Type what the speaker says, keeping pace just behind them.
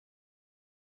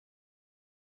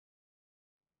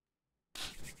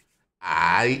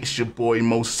It's your boy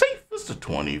Moseefus, the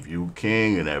 20 view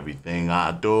king, and everything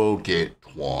I do get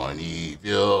 20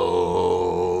 views.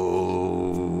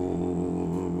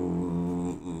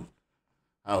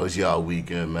 How was y'all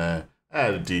weekend, man? I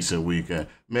had a decent weekend.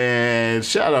 Man,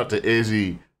 shout out to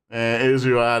Izzy. Man,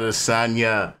 Israel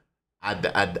Adesanya.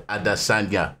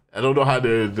 Adesanya. I don't know how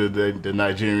the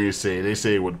Nigerians say it. They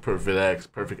say it with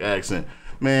perfect accent.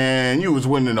 Man, you was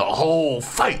winning the whole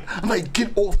fight. I'm like,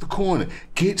 get off the corner.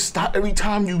 Stop every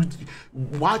time you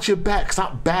watch your back.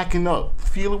 Stop backing up.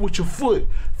 Feel it with your foot.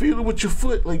 Feel it with your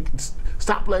foot. Like,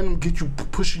 stop letting them get you,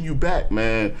 pushing you back,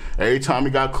 man. Every time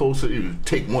he got closer, he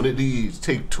take one of these,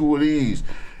 take two of these.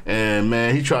 And,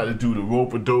 man, he tried to do the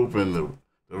rope-a-dope, and the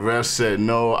ref said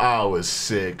no. I was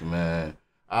sick, man.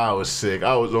 I was sick.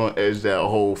 I was on edge that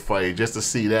whole fight just to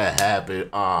see that happen.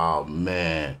 Oh,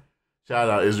 man. Shout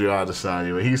out Israel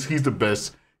Adesanya. He's the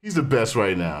best. He's the best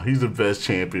right now. He's the best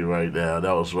champion right now.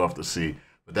 That was rough to see.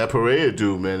 But that Pereira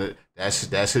dude, man, that's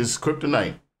his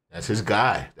kryptonite. That's his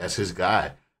guy. That's his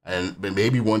guy. And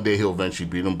maybe one day he'll eventually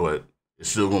beat him, but it's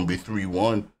still going to be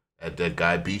 3-1. That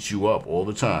guy beats you up all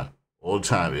the time. All the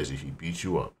time, Izzy. He beats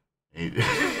you up.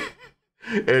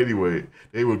 Anyway,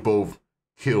 they would both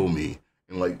kill me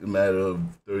in like a matter of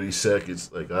 30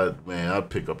 seconds. Like, I'd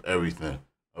pick up everything.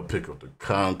 I'll pick up the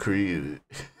concrete.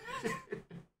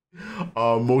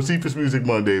 Moseefus Music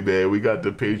Monday, man. We got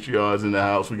the Patreons in the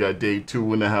house. We got day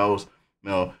 2 in the house.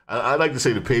 Now, I like to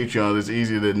say the Patreon is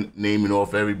easier than naming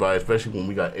off everybody, especially when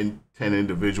we got 10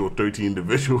 individual, 13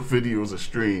 individual videos a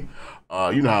stream.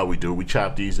 You know how we do. We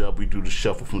chop these up. We do the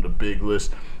shuffle from the big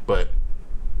list. But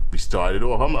we started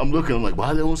off. I'm looking. I'm like,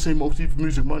 why they don't say Moseefus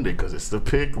Music Monday? Because it's the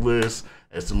pick list.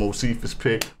 It's the Moseefus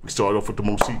pick. We start off with the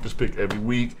Moseefus pick every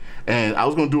week. And I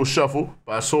was going to do a shuffle,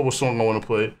 but I saw a song I want to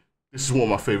play. This is one of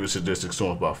my favorite Saidistik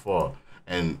songs by far.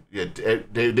 And yeah,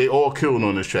 they all killed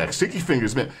on this track. Sticky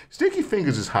Fingers, man. Sticky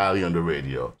Fingers is highly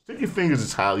underrated, yo. Sticky Fingers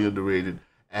is highly underrated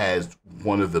as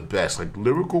one of the best. Like,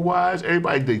 lyrical-wise,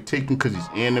 everybody, they take him because he's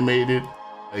animated.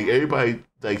 Like, everybody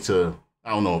like to,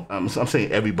 I don't know, I'm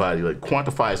saying everybody. Like,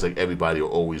 quantifies like everybody are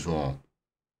always wrong.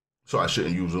 So I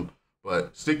shouldn't use them.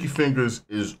 But Sticky Fingers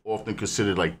is often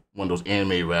considered like one of those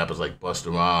anime rappers like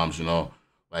Busta Rhymes, you know?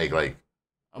 Like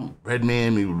I'm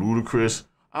Redman, maybe Ludacris.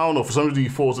 I don't know, for some reason he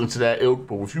falls into that ilk,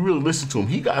 but if you really listen to him,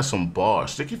 he got some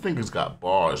bars. Sticky Fingers got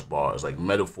bars, like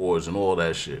metaphors and all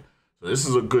that shit. So this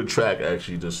is a good track,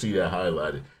 actually, to see that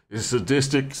highlighted. This is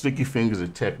Saidistik, Sticky Fingers,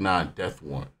 and Tech 9, Death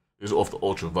Warrant. This is off the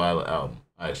Ultraviolet album.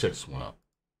 All right, check this one out.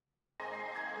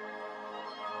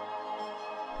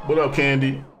 What up,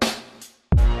 Candy?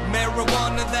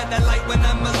 Marijuana that I like when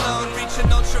I'm alone. Reaching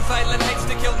ultraviolet heights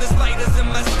to kill the spiders in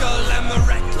my skull. I'm a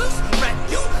recluse,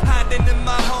 you hiding in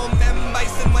my home. I'm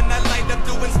bison when I light up,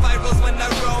 doing spirals when I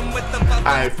roam with the bubble.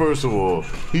 Alright, first of all,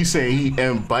 he's saying he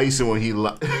M Bison when he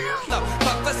light.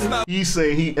 He's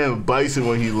saying he M Bison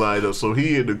when he light up, so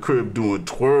he in the crib doing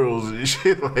twirls and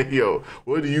shit. Like, yo,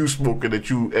 what are you smoking that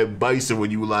you M Bison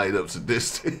when you light up?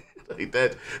 Saidistik? Like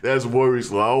that's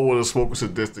worrisome. I don't want to smoke a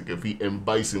Saidistik if he M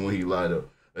Bison when he light up.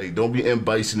 Like, don't be M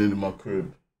Bison into my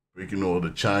crib, breaking all the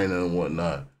china and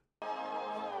whatnot.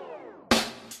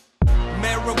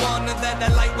 Marijuana that I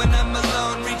like when I'm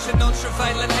alone. Reaching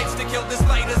ultraviolet heights to kill the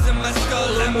spiders in my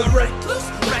skull. I'm a recluse,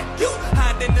 you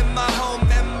hiding in my home.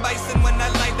 M Bison when I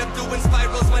light up, doing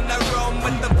spirals when I roam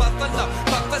with the buffalo.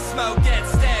 Puff a smoke, get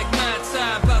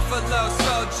stigmatized. Buffalo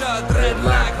soldier,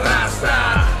 dreadlock rasta.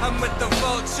 I'm with the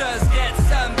vultures, get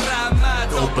some drama.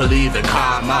 Don't believe the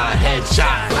karma,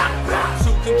 headshot.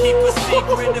 Who can keep a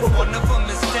secret if one of them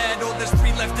is dead? Oh, there's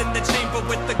 3 left in the chamber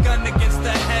with the gun against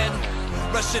the head.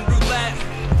 Russian roulette,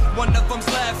 one of them's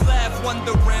laugh,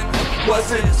 wondering,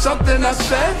 was it something I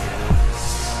said?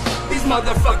 These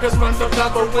motherfuckers run for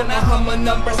cover when I hum a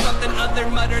number. Something other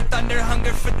mutter, thunder,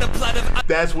 hunger for the blood of.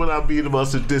 That's what I mean about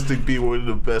Saidistik being one of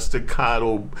the best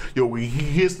staccato. Yo, when he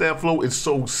hits that flow, it's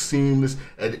so seamless,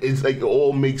 and it's like it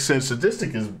all makes sense.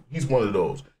 Saidistik he's one of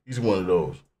those. He's one of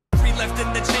those. 3 left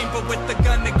in the chamber with the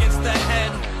gun against the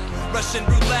head. Russian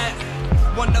roulette,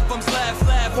 one of them's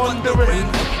laugh, wondering,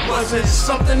 was it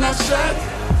something I said?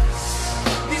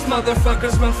 These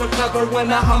motherfuckers run for cover when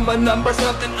I hum a number.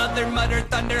 Something other mutter,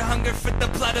 thunder, hunger for the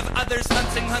blood of others.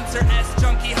 Hunting, hunter, S,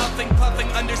 junkie, huffing, puffing,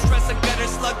 under stress, a gutter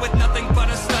slug with nothing but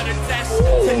a stutter test.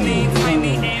 To need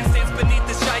tiny hands, stands beneath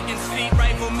the giant's feet.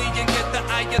 Rival me and get the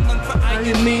iron lung for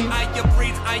iron me. Iron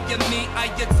breathe, iron me,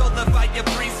 iron told the fire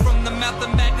breeze. From the mouth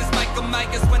of madness, Michael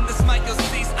Myers, when the smiles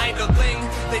cease idling.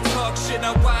 They talk shit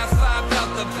on Wi-Fi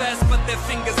about the best, but their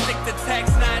fingers stick to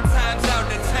text 9 times out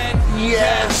of 10.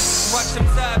 Yes! Watch them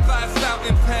die by a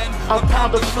fountain pen. A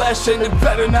pound of flesh and it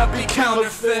better not be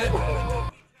counterfeit.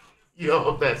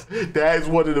 Yo, that is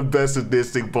one of the best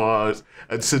sadistic bars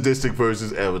and sadistic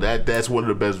verses ever. That's one of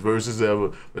the best verses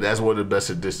ever, but that's one of the best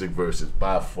sadistic verses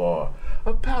by far.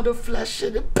 A pound of flesh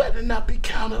and it better not be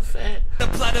counterfeit. The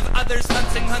blood of others,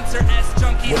 hunting hunter ass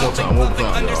junkie, humping, pumping,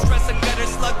 under stress, a gutter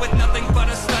slug with nothing but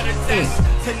a stutter test.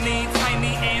 To need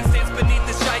tiny ants stands beneath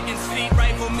the giant's feet.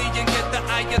 Rival me and get the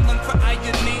iron lung for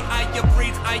irony. I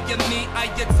breathe, I am me, I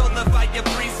told of I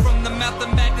breeze from the mouth of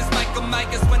madness. Michael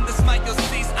Myers when the smile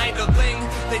cease idling.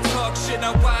 They talk shit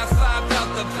on Wi-Fi about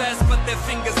the best, but their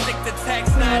fingers stick to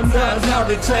text 9 times out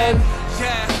of 10.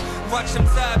 Yeah. Watch him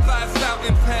die by a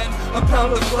fountain pen. A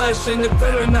pound of flesh and it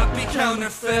better not be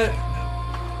counterfeit.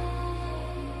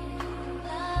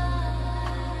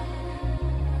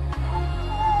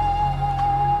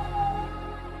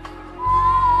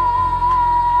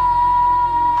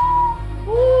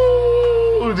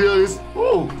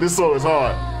 Ooh, this song is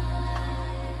hard.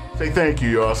 Say thank you,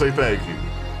 y'all. Say thank you.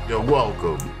 You're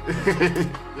welcome.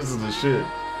 This is the shit.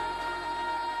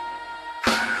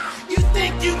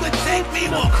 Think you could take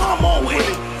me? Well, come on with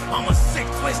it. I'm a sick,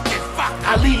 twisted fuck.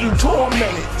 I leave you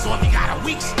tormented. So if you got a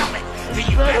weak stomach,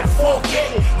 then you better forget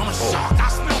it. I'm a shark.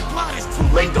 I smell blood. It's too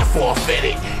late to forfeit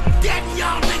it. Dead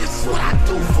young niggas is what I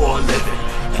do for a living.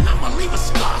 And I'ma leave a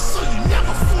scar so you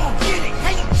never forget it.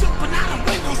 Hey, you jumping out of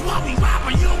windows while we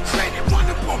robbing your credit. Run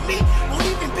up on me, won't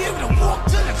even be able to walk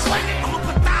to the clinic. I'm a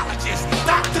pathologist,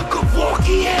 Dr.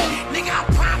 Kevorkian. Nigga, I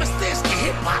promise this,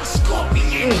 get hit by the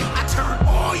scorpion. I turn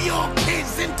all your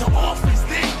kids into orphans,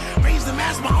 then raise them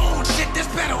as my own shit that's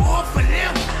better off for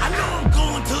them. I know I'm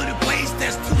going to the place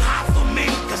that's too hot for me,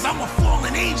 cause I'm a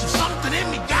fallen angel, something in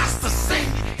me gots to sing.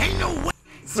 Ain't no way.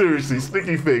 Seriously,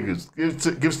 Sticky Fingers.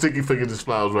 Give Sticky Fingers his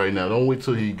flowers right now. Don't wait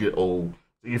till he get old.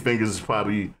 Sticky Fingers is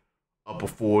probably upper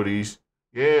 40s.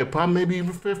 Yeah, probably maybe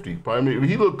even 50. Probably maybe.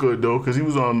 He looked good though, cause he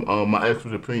was on My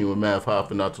Expert Opinion with Math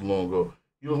Hoffa not too long ago.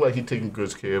 He looked like he taking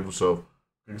good care of himself.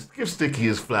 Give Sticky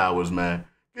his flowers, man.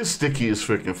 Give Sticky his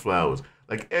freaking flowers.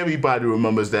 Like everybody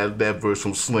remembers that verse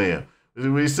from Slam. Is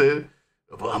what he said?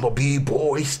 I'm a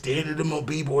B-boy standing in my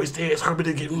B-boy stance. Herbert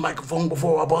to give me a microphone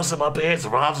before I busted my pants.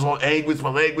 Rhymes on anguish, my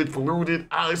language polluted.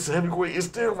 I is heavyweight and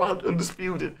still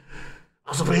undisputed.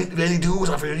 I'm so many dudes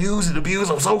I feel used and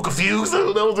abused. I'm so confused. That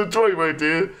was Detroit right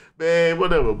there. Man,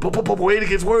 whatever. Wait, it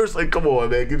gets worse. Like, come on,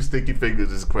 man. Give Sticky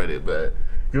Fingers his credit, man.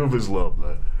 Give him his love,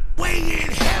 man. Way in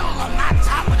hell, I'm not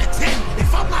top of the 10.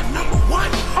 If I'm not number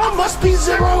 1, I must be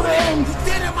 0 then. You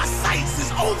dead in my sights is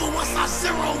over once I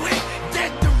zero in.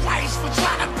 Dead to rights for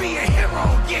trying to be a hero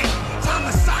again. Time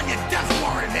to sign your death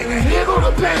warrant, nigga. Here go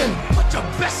the pen. Put your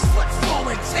best foot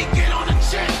forward, take it on the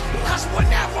chin. Cause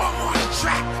whenever I'm on the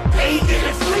track, they get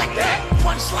inflicted.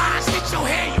 Punchlines hit your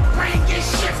head, your brain gets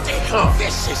shifted.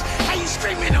 Vicious, how you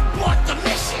screaming abort the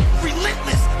mission.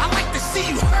 Relentless, I like to see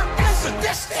you hurt and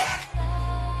sadistic.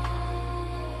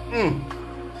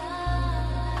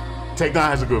 Tik TOK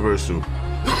has a good verse too.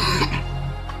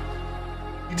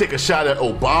 You take a shot at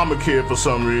Obamacare for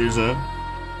some reason.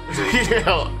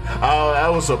 Yeah, that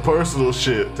was some personal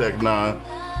shit, Tik TOK.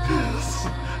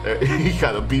 He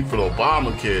got a beef with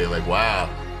Obamacare. Like, wow.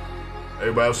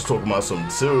 Everybody else is talking about some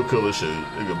serial killer shit.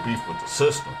 They got beef with the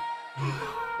system.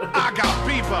 I got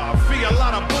Bieber, feel a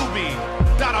lot of booby.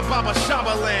 Dada Baba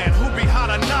Shabaland, who be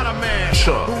hotter, not a man.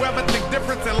 Sure. Whoever think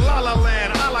different in La La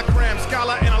Land, a la Cram,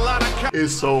 Scholar, and a lot of.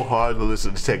 It's so hard to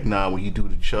listen to Tik TOK when you do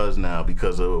the chuzz now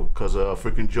because of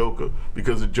freaking Joker.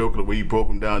 Because of Joker, the way he broke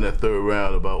him down that third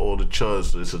round about all the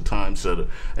chuzz, it's a time setter.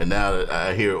 And now that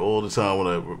I hear it all the time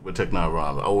when Tik TOK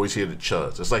rhymes, I always hear the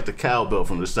chuzz. It's like the cowbell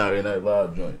from the Saturday Night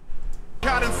Live joint.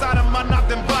 Caught inside of my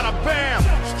nothing but a bam.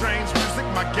 Strange music,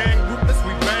 my gang ruthless,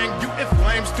 we bang. You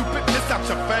inflame, stupid, miss out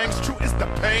your fangs. True is the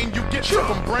pain you get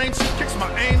from brains. She kicks my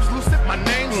aims, lucid my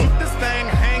name. Shoot this thing,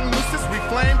 hang loose, we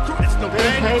flame. True, it's no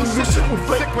game.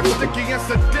 Sick with sticky and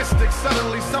sadistic.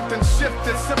 Suddenly something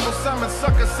shifted. Simple summon,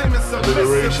 sucker, seeming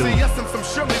submissive. See essence, some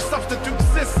surely substitute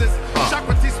sisters.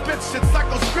 Socrates spit shit,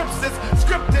 psycho scripts is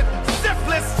scripted,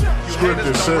 syphilis. You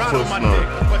haters don't ride on my dick,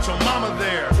 but your mama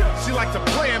there. She like to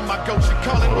play in my goat, she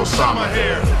call it Osama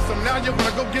hair. So now you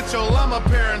wanna go get your llama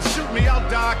pair and shoot me, I'll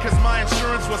die cause my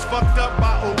insurance was fucked up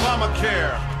by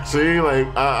Obamacare. See, like,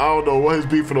 I don't know what his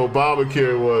beef with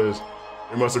Obamacare was.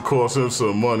 It must have cost him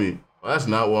some money. Well, that's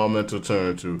not what I meant to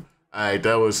turn to. Alright,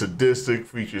 that was Saidistik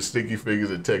featuring Sticky Fingers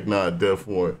and Tik TOK Death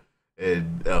Warrant.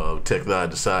 And Tik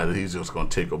TOK decided he's just gonna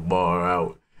take a bar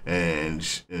out and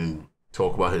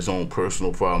talk about his own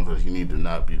personal problems that he need to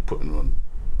not be putting on.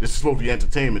 This is supposed to be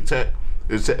entertainment, Tech.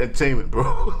 It's entertainment,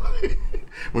 bro.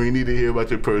 When you need to hear about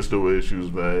your personal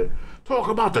issues, man. Talk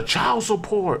about the child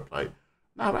support. Like,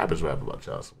 nah, rappers rap about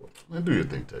child support. Man, do your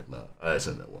thing, Tech. Nah, I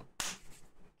send that one.